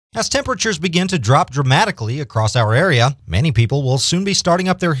As temperatures begin to drop dramatically across our area, many people will soon be starting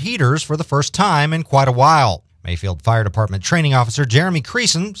up their heaters for the first time in quite a while. Mayfield Fire Department Training Officer Jeremy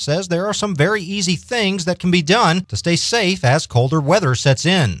Creason says there are some very easy things that can be done to stay safe as colder weather sets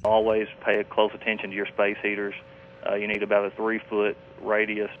in. Always pay close attention to your space heaters. You need about a 3-foot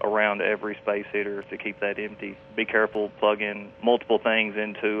radius around every space heater to keep that empty. Be careful, plug in multiple things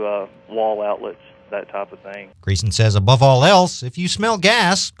into wall outlets, that type of thing. Creason says above all else, if you smell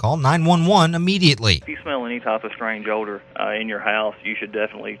gas, call 911 immediately. If you smell any type of strange odor in your house, you should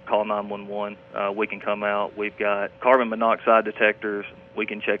definitely call 911. We can come out. We've got carbon monoxide detectors. We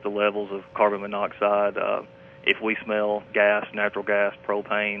can check the levels of carbon monoxide. If we smell gas, natural gas,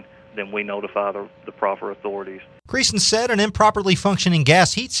 propane, then we notify the proper authorities. Creason said an improperly functioning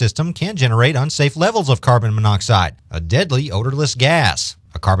gas heat system can generate unsafe levels of carbon monoxide, a deadly odorless gas.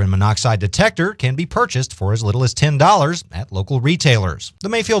 A carbon monoxide detector can be purchased for as little as $10 at local retailers. The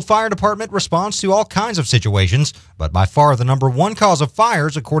Mayfield Fire Department responds to all kinds of situations, but by far the number one cause of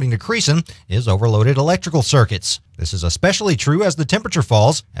fires, according to Creason, is overloaded electrical circuits. This is especially true as the temperature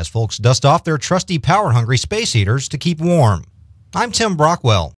falls, as folks dust off their trusty power-hungry space heaters to keep warm. I'm Tim Brockwell.